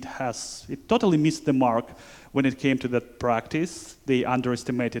can see it totally missed the mark when it came to that practice. They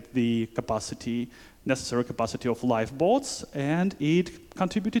underestimated the necessary capacity of lifeboats, and it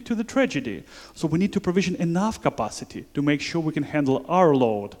contributed to the tragedy. So we need to provision enough capacity to make sure we can handle our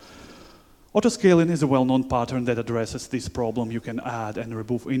load. Autoscaling is a well-known pattern that addresses this problem. You can add and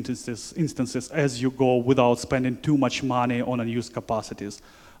remove instances as you go without spending too much money on unused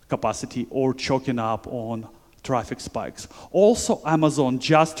capacity or choking up on traffic spikes. Also, Amazon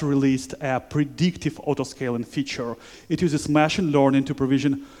just released a predictive autoscaling feature. It uses machine learning to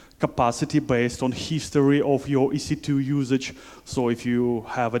provision capacity based on history of your EC2 usage. So if you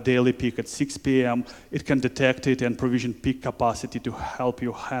have a daily peak at 6 p.m., it can detect it and provision peak capacity to help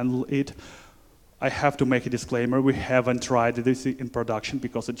you handle it. I have to make a disclaimer, we haven't tried this in production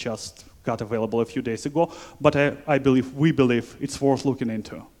because it just got available a few days ago, but we believe it's worth looking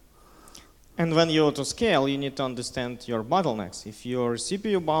into. And when you autoscale, you need to understand your bottlenecks. If you're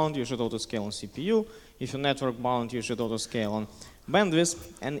CPU bound, you should autoscale on CPU. If you're network bound, you should autoscale on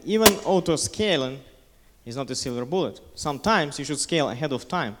bandwidth. And even autoscaling is not a silver bullet. Sometimes you should scale ahead of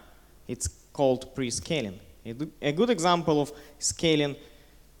time. It's called pre-scaling. A good example of scaling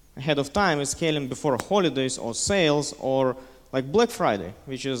ahead of time is scaling before holidays or sales, or like Black Friday,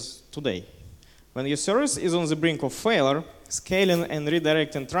 which is today. When your service is on the brink of failure, scaling and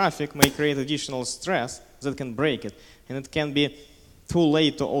redirecting traffic may create additional stress that can break it, and it can be too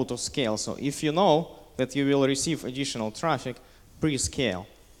late to auto-scale. So if you know that you will receive additional traffic, pre-scale.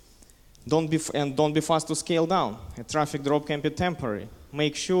 Don't be fast to scale down. A traffic drop can be temporary.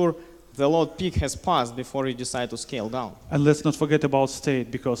 Make sure the load peak has passed before you decide to scale down. And let's not forget about state,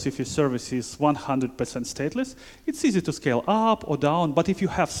 because if your service is 100% stateless, it's easy to scale up or down. But if you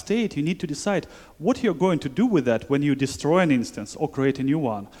have state, you need to decide what you're going to do with that when you destroy an instance or create a new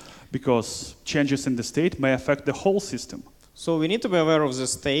one, because changes in the state may affect the whole system. So we need to be aware of the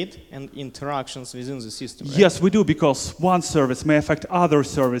state and interactions within the system, right? Yes, we do, because one service may affect other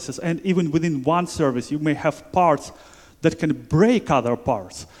services, and even within one service, you may have parts that can break other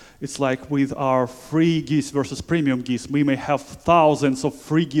parts. It's like with our free GIS versus premium GIS. We may have thousands of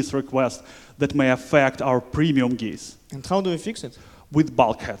free GIS requests that may affect our premium GIS. And how do we fix it? With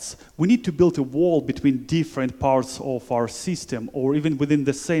bulkheads. We need to build a wall between different parts of our system, or even within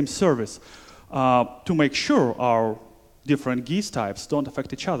the same service, to make sure our different GIS types don't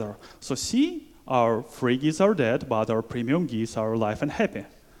affect each other. So see, our free GIS are dead, but our premium GIS are alive and happy.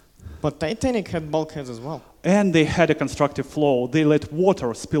 But Titanic had bulkheads as well. And they had a constructive flow. They let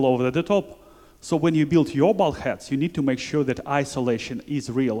water spill over the top. So when you build your bulkheads, you need to make sure that isolation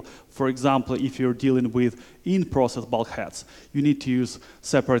is real. For example, if you're dealing with in-process bulkheads, you need to use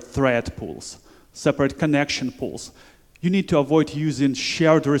separate thread pools, separate connection pools. You need to avoid using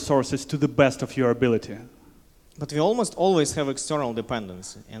shared resources to the best of your ability. But we almost always have external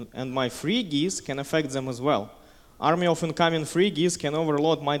dependency, and my free GIS can affect them as well. Army of incoming free GIS can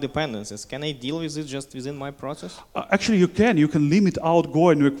overload my dependencies. Can I deal with it just within my process? Actually, you can. You can limit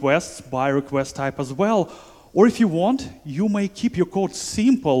outgoing requests by request type as well. Or if you want, you may keep your code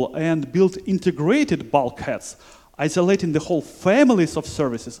simple and build integrated bulkheads, isolating the whole families of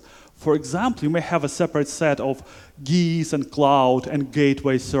services. For example, you may have a separate set of GIS and cloud and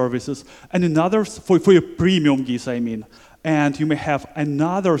gateway services, and another for your premium GIS, I mean. And you may have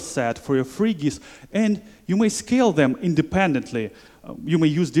another set for your free GIS, and you may scale them independently. You may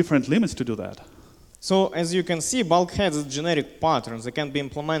use different limits to do that. So as you can see, bulkheads are generic patterns that can be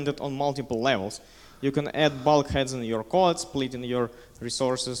implemented on multiple levels. You can add bulkheads in your code, split in your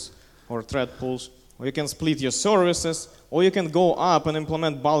resources or thread pools, or you can split your services, or you can go up and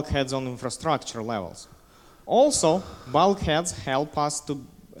implement bulkheads on infrastructure levels. Also, bulkheads help us to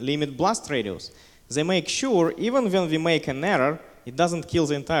limit blast radius. They make sure, even when we make an error, it doesn't kill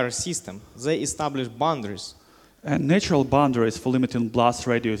the entire system. They establish boundaries. And natural boundaries for limiting blast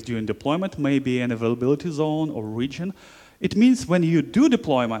radius during deployment may be an availability zone or region. It means when you do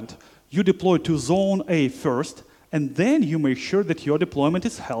deployment, you deploy to zone A first, and then you make sure that your deployment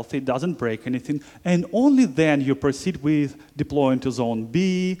is healthy, doesn't break anything, and only then you proceed with deploying to zone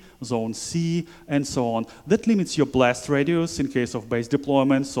B, zone C, and so on. That limits your blast radius in case of base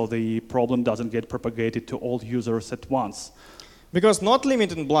deployment, so the problem doesn't get propagated to all users at once. Because not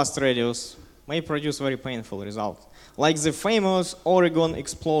limiting blast radius may produce very painful results, like the famous Oregon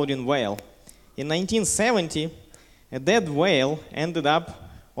exploding whale. In 1970, a dead whale ended up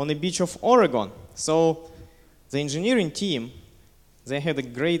on the beach of Oregon. So the engineering team, they had a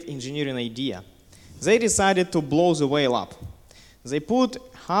great engineering idea. They decided to blow the whale up. They put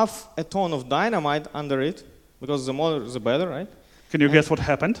half a ton of dynamite under it, because the more the better, right? Can you guess what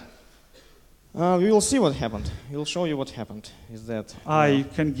happened? We will see what happened. We'll show you what happened. Is that I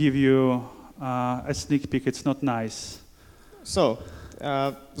can give you a sneak peek. It's not nice. So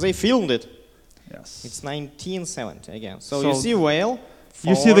they filmed it. Yes. It's 1970 again. So you see whale. 4,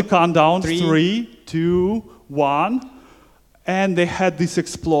 you see the countdown, 3, 3, 2, 1, and they had this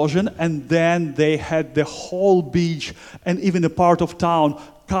explosion, and then they had the whole beach and even a part of town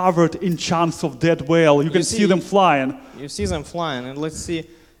covered in chunks of dead whale. You can see them flying. You see them flying, and let's see,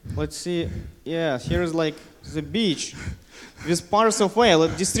 yeah, here's like the beach with parts of whale, a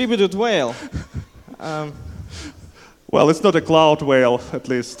distributed whale. Well, it's not a cloud whale, at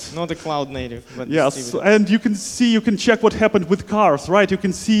least. Not a cloud native, but yes, and you can check what happened with cars, right? You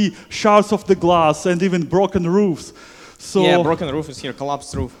can see shards of the glass and even broken roofs. So yeah, broken roof is here,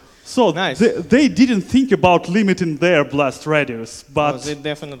 collapsed roof. So nice. they didn't think about limiting their blast radius, but they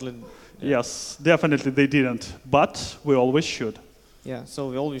definitely. Yes, definitely they didn't. But we always should. Yeah, so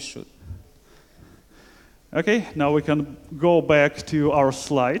we always should. Okay, now we can go back to our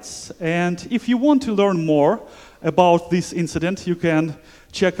slides. And if you want to learn more about this incident, you can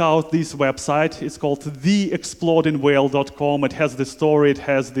check out this website. It's called theexplodingwhale.com. It has the story, it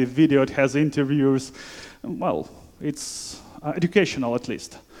has the video, it has interviews. Well, it's educational at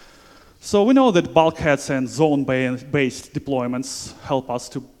least. So we know that bulkheads and zone-based deployments help us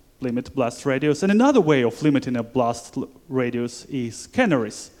to limit blast radius. And another way of limiting a blast radius is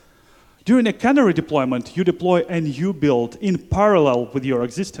canaries. During a canary deployment, you deploy a new build in parallel with your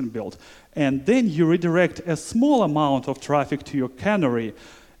existing build, and then you redirect a small amount of traffic to your canary,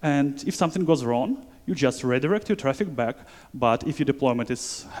 and if something goes wrong, you just redirect your traffic back, but if your deployment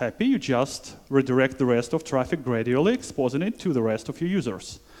is happy, you just redirect the rest of traffic gradually, exposing it to the rest of your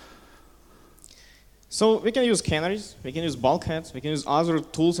users. So we can use canaries, we can use bulkheads, we can use other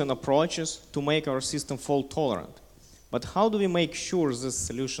tools and approaches to make our system fault tolerant. But how do we make sure these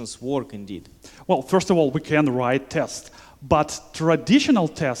solutions work indeed? Well, first of all, we can write tests. But traditional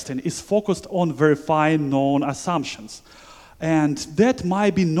testing is focused on verifying known assumptions. And that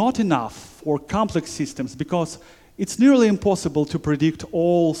might be not enough for complex systems because it's nearly impossible to predict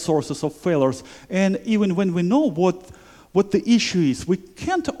all sources of failures. And even when we know what the issue is, we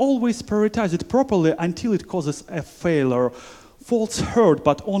can't always prioritize it properly until it causes a failure. Faults hurt,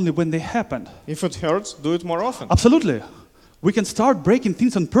 but only when they happen. If it hurts, do it more often. Absolutely. We can start breaking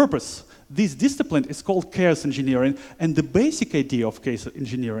things on purpose. This discipline is called chaos engineering, and the basic idea of chaos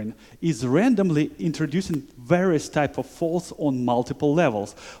engineering is randomly introducing various types of faults on multiple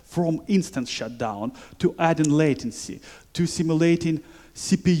levels, from instance shutdown to adding latency, to simulating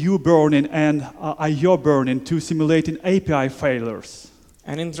CPU burning and I/O burning, to simulating API failures.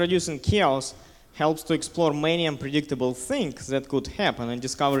 And introducing chaos helps to explore many unpredictable things that could happen and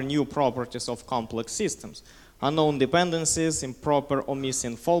discover new properties of complex systems. Unknown dependencies, improper or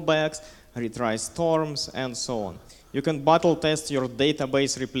missing fallbacks, retry storms, and so on. You can battle test your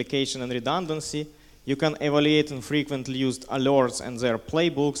database replication and redundancy. You can evaluate infrequently used alerts and their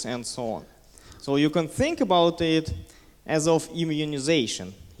playbooks, and so on. So you can think about it as of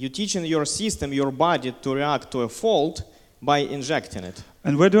immunization. You teach in your system, your body, to react to a fault by injecting it.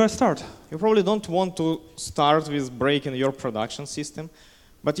 And where do I start? You probably don't want to start with breaking your production system,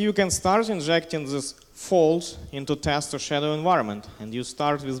 But you can start injecting these faults into test or shadow environment, and you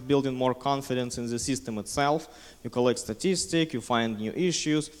start with building more confidence in the system itself. You collect statistics, you find new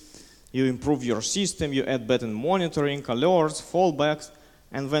issues, you improve your system, you add better monitoring, alerts, fallbacks,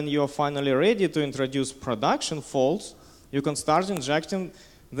 and when you are finally ready to introduce production faults, you can start injecting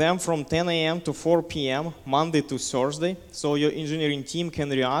them from 10 a.m. to 4 p.m. Monday to Thursday, so your engineering team can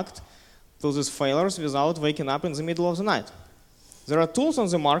react to these failures without waking up in the middle of the night. There are tools on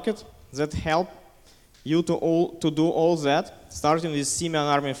the market that help you to do all that, starting with Simian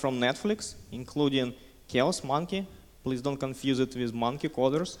Army from Netflix, including Chaos Monkey. Please don't confuse it with monkey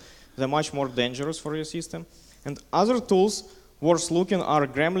coders. They're much more dangerous for your system. And other tools worth looking are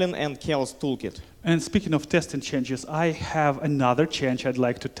Gremlin and Chaos Toolkit. And speaking of testing changes, I have another change I'd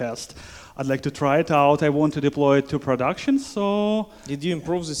like to test. I'd like to try it out. I want to deploy it to production, so... Did you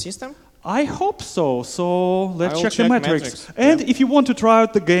improve the system? I hope so. So let's check the metrics. metrics. And if you want to try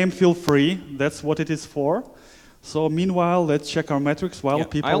out the game, feel free. That's what it is for. So meanwhile, let's check our metrics while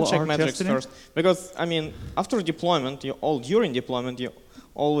people I'll check are metrics testing first. Because, I mean, after deployment, during deployment, you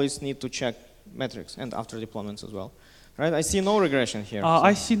always need to check metrics, and after deployments as well. Right? I see no regression here.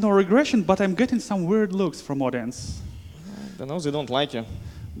 I see no regression, but I'm getting some weird looks from audience. I don't know, they don't like you.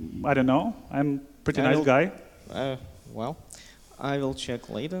 I don't know. I'm a pretty nice guy. Well, I will check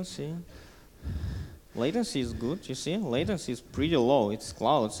latency. Latency is good, you see? Latency is pretty low. It's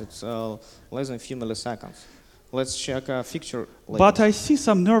clouds. It's less than a few milliseconds. Let's check fixture latency. But I see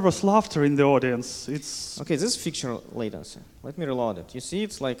some nervous laughter in the audience. It's okay, this is fixture latency. Let me reload it. You see,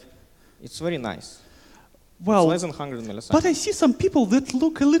 it's very nice. Well, it's less than 100 milliseconds. But I see some people that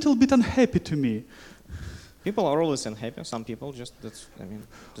look a little bit unhappy to me. People are always unhappy. Some people just, that's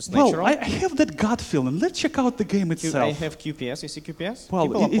well, natural. I have that gut feeling. Let's check out the game itself. I have QPS. You see QPS?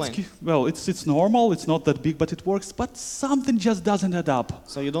 Well, it's normal. It's not that big, but it works. But something just doesn't add up.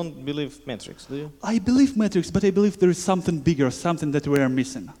 So you don't believe metrics, do you? I believe metrics, but I believe there is something bigger, something that we are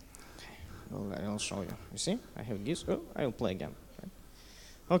missing. Okay, I'll show you. You see? I have GIS. Oh, I will play again.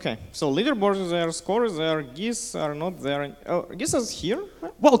 Okay, so leaderboard is there, score is there, GIS are not there. Oh, GIS is here?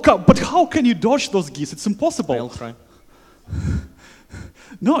 Well, but how can you dodge those GIS? It's impossible. I'll try.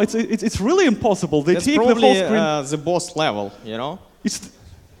 No, it's really impossible. They It's take probably the whole screen. The boss level, you know?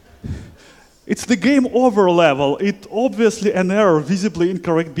 It's the game over level. It obviously an error, visibly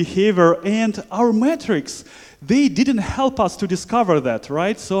incorrect behavior, and our metrics. They didn't help us to discover that,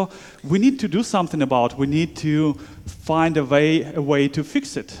 right? So we need to do something about it. We need to find a way to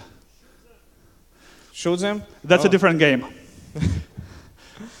fix it. Shoot them? That's a different game.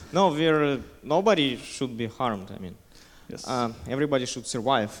 No, nobody should be harmed, I mean. Yes. Everybody should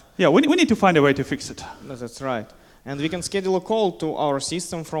survive. Yeah, we need to find a way to fix it. That's right. And we can schedule a call to our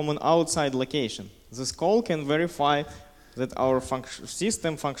system from an outside location. This call can verify that our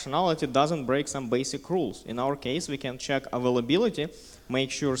system functionality doesn't break some basic rules. In our case, we can check availability,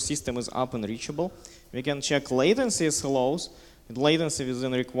 make sure system is up and reachable. We can check latency SLOs, latency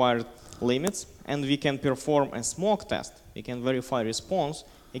within required limits, and we can perform a smoke test. We can verify response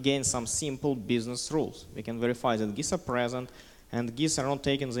against some simple business rules. We can verify that GIS are present, and GIS are not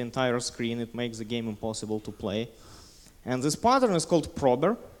taking the entire screen. It makes the game impossible to play. And this pattern is called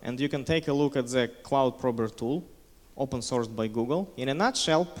Prober, and you can take a look at the Cloud Prober tool, open sourced by Google. In a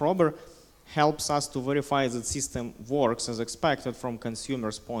nutshell, Prober helps us to verify that system works as expected from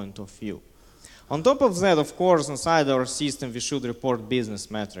consumer's point of view. On top of that, of course, inside our system, we should report business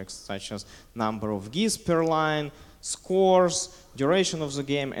metrics, such as number of GIS per line, scores, duration of the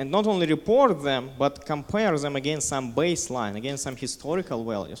game, and not only report them, but compare them against some baseline, against some historical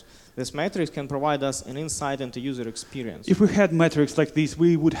values. This metrics can provide us an insight into user experience. If we had metrics like this,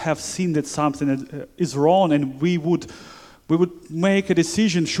 we would have seen that something is wrong, and we would make a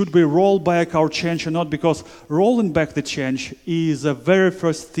decision, should we roll back our change or not, because rolling back the change is the very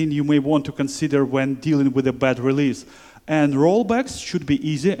first thing you may want to consider when dealing with a bad release. And rollbacks should be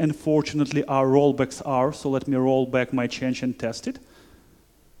easy, and fortunately our rollbacks are, so let me roll back my change and test it.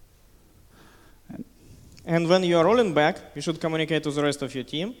 And when you are rolling back, you should communicate to the rest of your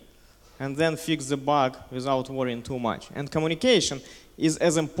team, and then fix the bug without worrying too much. And communication is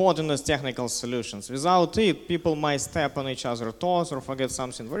as important as technical solutions. Without it, people might step on each other's toes or forget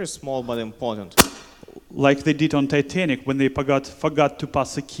something very small but important. Like they did on Titanic when they forgot to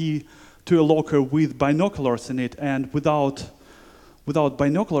pass a key to a locker with binoculars in it, and without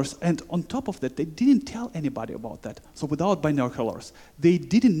binoculars, and on top of that, they didn't tell anybody about that. So without binoculars, they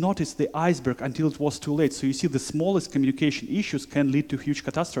didn't notice the iceberg until it was too late. So you see, the smallest communication issues can lead to huge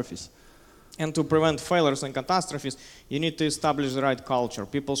catastrophes. And to prevent failures and catastrophes, you need to establish the right culture.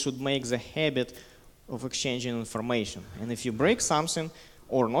 People should make the habit of exchanging information. And if you break something,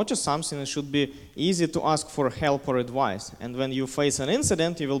 or notice something, it should be easy to ask for help or advice. And when you face an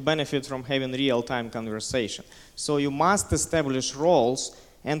incident, you will benefit from having real-time conversation. So you must establish roles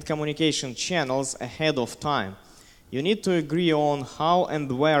and communication channels ahead of time. You need to agree on how and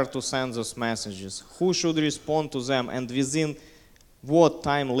where to send those messages, who should respond to them, and within what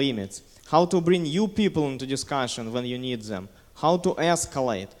time limits, how to bring new people into discussion when you need them, how to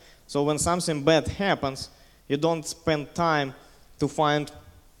escalate. So when something bad happens, you don't spend time to find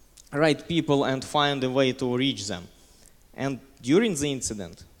right people and find a way to reach them. And during the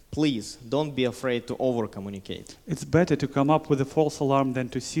incident, please don't be afraid to over-communicate. It's better to come up with a false alarm than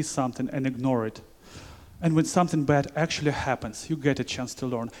to see something and ignore it. And when something bad actually happens, you get a chance to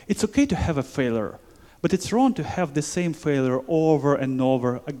learn. It's okay to have a failure, but it's wrong to have the same failure over and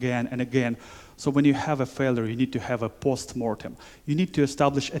over again and again. So when you have a failure, you need to have a post-mortem. You need to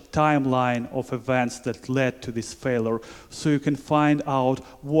establish a timeline of events that led to this failure so you can find out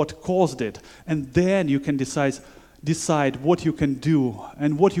what caused it. And then you can decide what you can do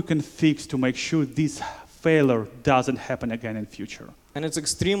and what you can fix to make sure this failure doesn't happen again in future. And it's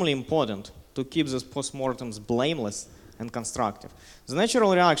extremely important to keep these post-mortems blameless and constructive. The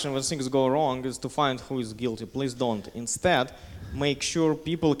natural reaction when things go wrong is to find who is guilty. Please don't. Instead, make sure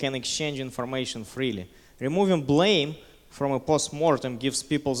people can exchange information freely. Removing blame from a post-mortem gives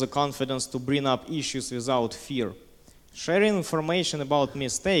people the confidence to bring up issues without fear. Sharing information about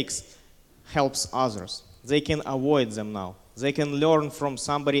mistakes helps others. They can avoid them now. They can learn from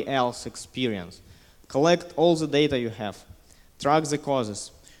somebody else's experience. Collect all the data you have. Track the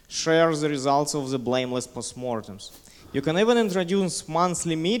causes. Share the results of the blameless postmortems. You can even introduce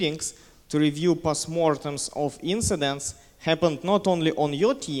monthly meetings to review postmortems of incidents happened not only on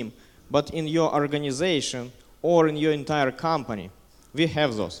your team, but in your organization or in your entire company. We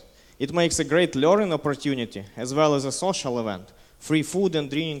have those. It makes a great learning opportunity as well as a social event. Free food and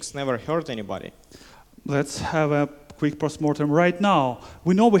drinks never hurt anybody. Let's have a quick postmortem right now.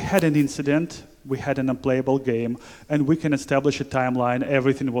 We know we had an incident, we had an unplayable game, and we can establish a timeline.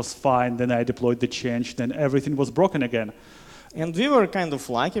 Everything was fine, then I deployed the change, then everything was broken again. And we were kind of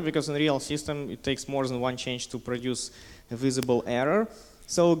lucky because in a real system it takes more than one change to produce a visible error.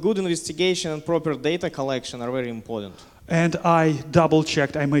 So good investigation and proper data collection are very important. And I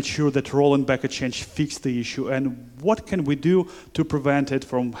double-checked, I made sure that rolling back a change fixed the issue. And what can we do to prevent it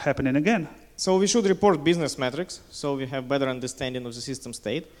from happening again? So we should report business metrics, so we have better understanding of the system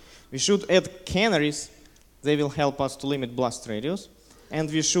state. We should add canaries, they will help us to limit blast radius.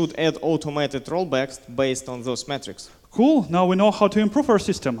 And we should add automated rollbacks based on those metrics. Cool, now we know how to improve our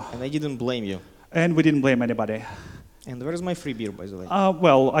system. And I didn't blame you. And we didn't blame anybody. And where is my free beer, by the way?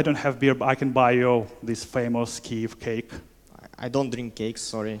 Well, I don't have beer, but I can buy you this famous Kyiv cake. I don't drink cakes,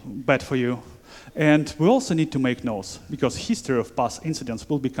 sorry. Bad for you. And we also need to make notes, because history of past incidents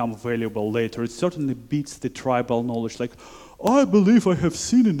will become valuable later. It certainly beats the tribal knowledge, like, I believe I have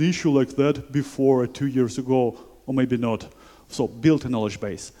seen an issue like that before 2 years ago, or maybe not. So build a knowledge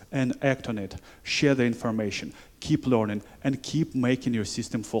base and act on it. Share the information, keep learning, and keep making your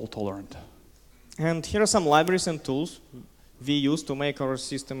system fault tolerant. And here are some libraries and tools we use to make our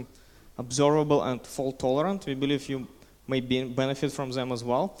system observable and fault tolerant. We believe you may benefit from them as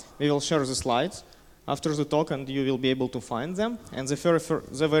well. We will share the slides after the talk and you will be able to find them. And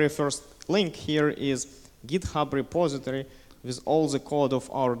the very first link here is GitHub repository with all the code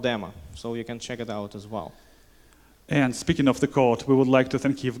of our demo. So you can check it out as well. And speaking of the code, we would like to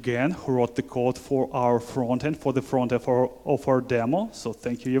thank Evgen, who wrote the code for our front end, for the front end of our demo. So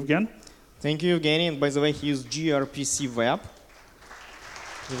thank you, Evgen. Thank you, Evgeny. And by the way, he used gRPC web.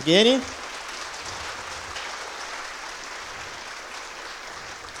 Evgeny?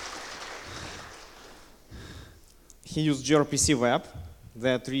 He used gRPC web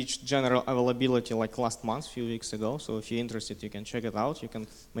that reached general availability like last month, a few weeks ago. So if you're interested, you can check it out. You can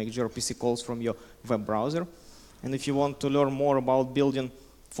make gRPC calls from your web browser. And if you want to learn more about building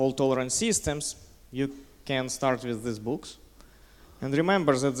fault-tolerant systems, you can start with these books. And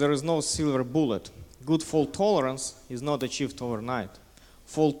remember that there is no silver bullet. Good fault tolerance is not achieved overnight.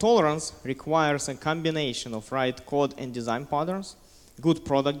 Fault tolerance requires a combination of right code and design patterns, good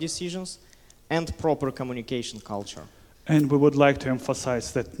product decisions, and proper communication culture. And we would like to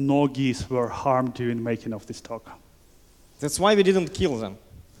emphasize that no geese were harmed during making of this talk. That's why we didn't kill them.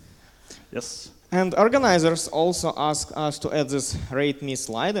 Yes. And organizers also asked us to add this rate me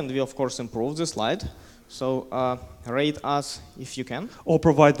slide, and we of course improved the slide. So rate us if you can. Or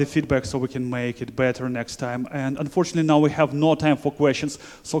provide the feedback so we can make it better next time. And unfortunately now we have no time for questions,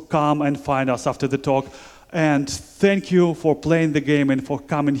 so come and find us after the talk. And thank you for playing the game and for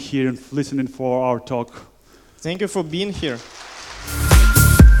coming here and listening for our talk. Thank you for being here.